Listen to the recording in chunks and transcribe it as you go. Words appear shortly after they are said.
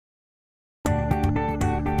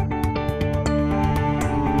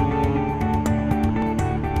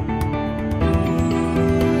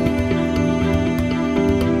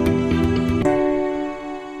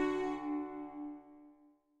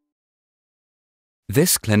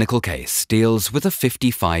This clinical case deals with a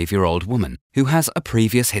 55-year-old woman who has a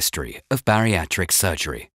previous history of bariatric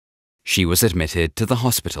surgery. She was admitted to the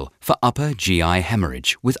hospital for upper GI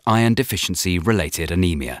hemorrhage with iron deficiency-related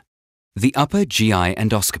anemia. The upper GI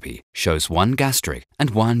endoscopy shows one gastric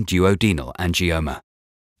and one duodenal angioma.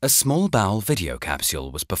 A small bowel video capsule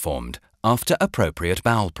was performed after appropriate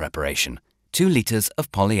bowel preparation, 2 liters of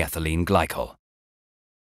polyethylene glycol.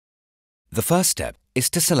 The first step is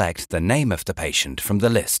to select the name of the patient from the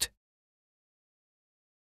list.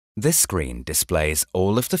 This screen displays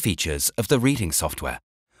all of the features of the reading software,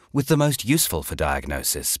 with the most useful for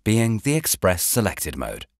diagnosis being the Express Selected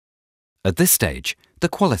mode. At this stage, the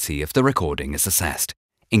quality of the recording is assessed,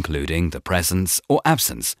 including the presence or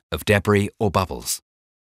absence of debris or bubbles.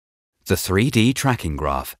 The 3D tracking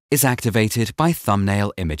graph is activated by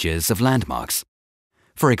thumbnail images of landmarks.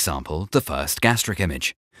 For example, the first gastric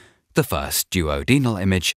image, the first duodenal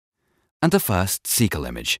image, and the first cecal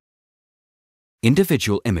image.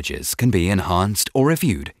 Individual images can be enhanced or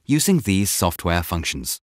reviewed using these software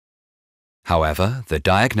functions. However, the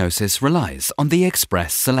diagnosis relies on the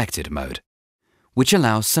Express Selected mode, which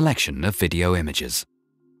allows selection of video images.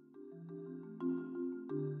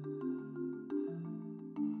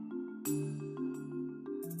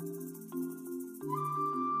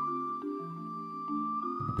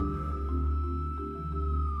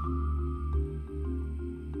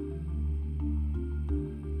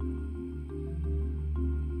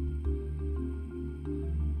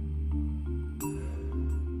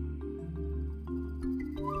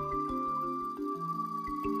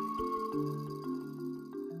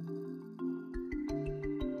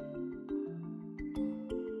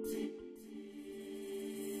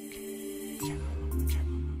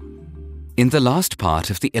 In the last part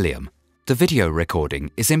of the ileum, the video recording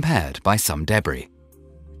is impaired by some debris.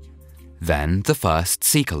 Then the first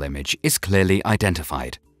cecal image is clearly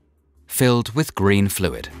identified, filled with green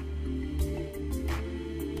fluid.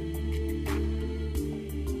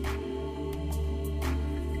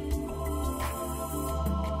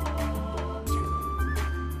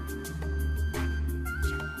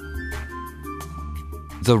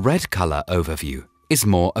 The red color overview is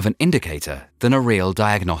more of an indicator than a real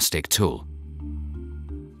diagnostic tool.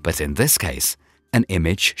 But in this case, an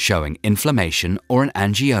image showing inflammation or an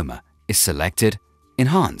angioma is selected,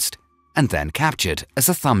 enhanced, and then captured as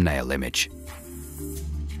a thumbnail image.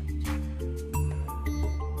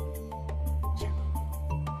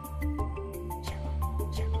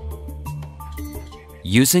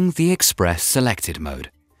 Using the Express Selected mode,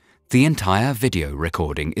 the entire video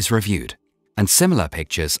recording is reviewed, and similar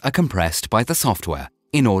pictures are compressed by the software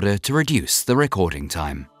in order to reduce the recording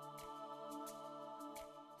time.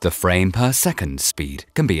 The frame per second speed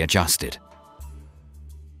can be adjusted.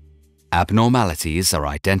 Abnormalities are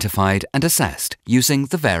identified and assessed using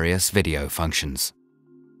the various video functions.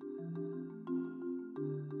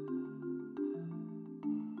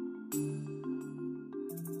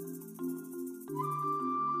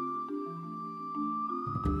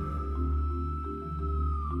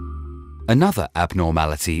 Another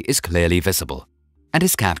abnormality is clearly visible and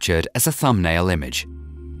is captured as a thumbnail image.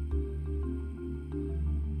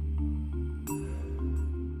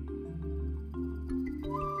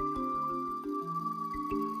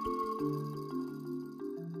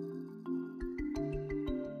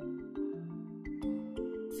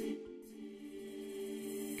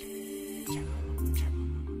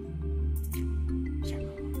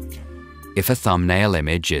 If a thumbnail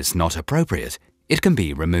image is not appropriate, it can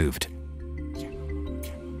be removed.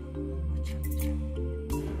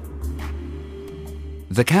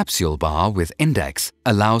 The capsule bar with index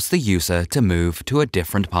allows the user to move to a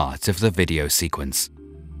different part of the video sequence.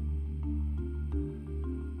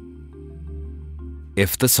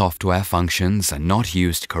 If the software functions are not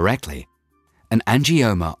used correctly, an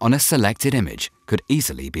angioma on a selected image could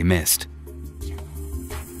easily be missed.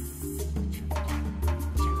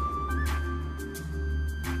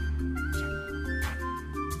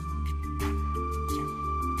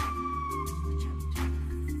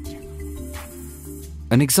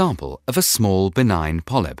 An example of a small benign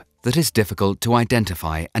polyp that is difficult to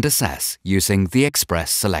identify and assess using the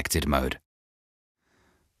Express Selected mode.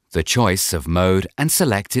 The choice of mode and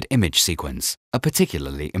selected image sequence are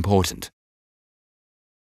particularly important.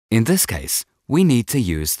 In this case, we need to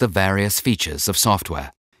use the various features of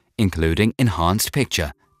software, including enhanced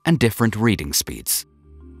picture and different reading speeds.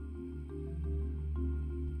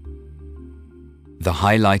 The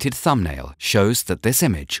highlighted thumbnail shows that this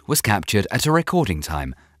image was captured at a recording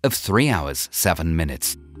time of 3 hours 7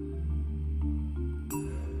 minutes.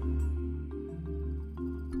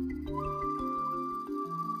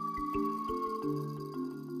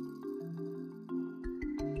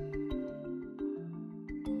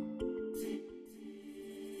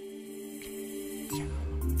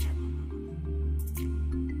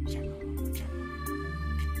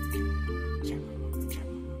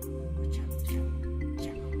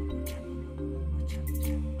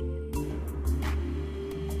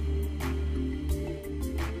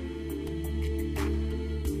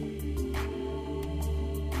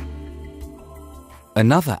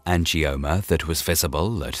 Another angioma that was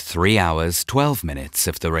visible at 3 hours 12 minutes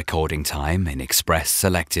of the recording time in Express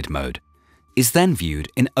Selected mode is then viewed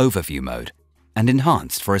in Overview mode and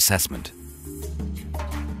enhanced for assessment.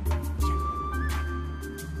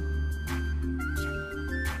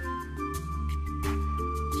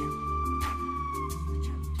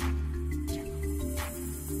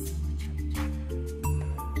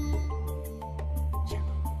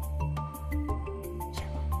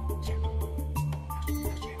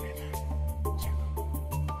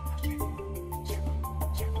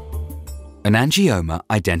 An angioma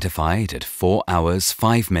identified at 4 hours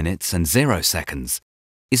 5 minutes and 0 seconds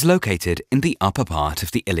is located in the upper part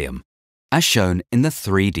of the ileum, as shown in the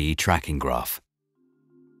 3D tracking graph.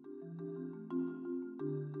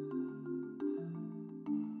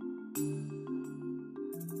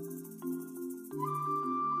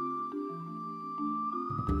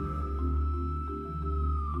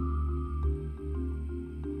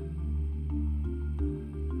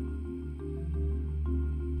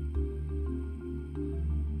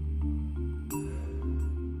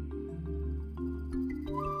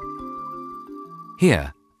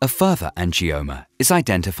 Here, a further angioma is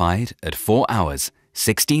identified at 4 hours,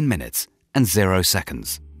 16 minutes and 0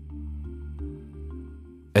 seconds.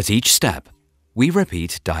 At each step, we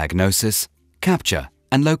repeat diagnosis, capture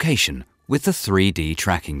and location with the 3D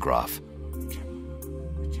tracking graph.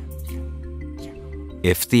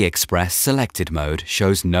 If the Express Selected mode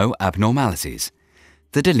shows no abnormalities,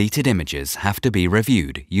 the deleted images have to be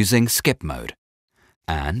reviewed using Skip mode,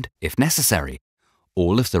 and, if necessary,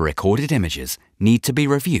 all of the recorded images need to be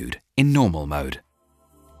reviewed in normal mode.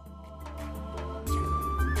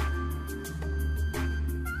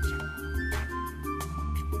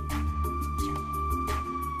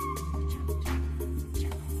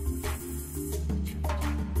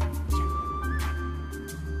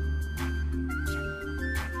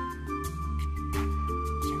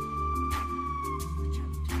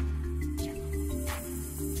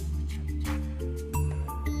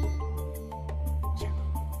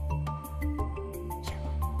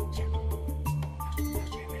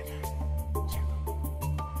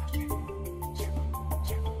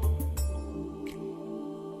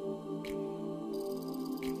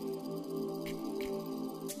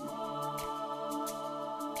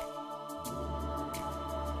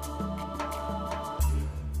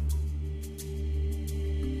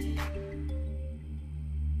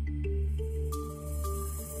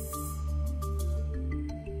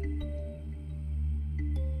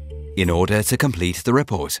 In order to complete the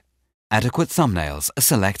report, adequate thumbnails are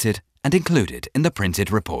selected and included in the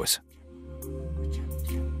printed report.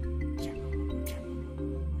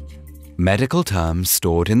 Medical terms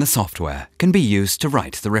stored in the software can be used to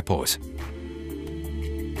write the report.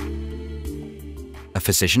 A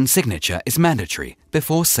physician's signature is mandatory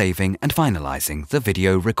before saving and finalizing the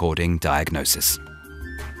video recording diagnosis.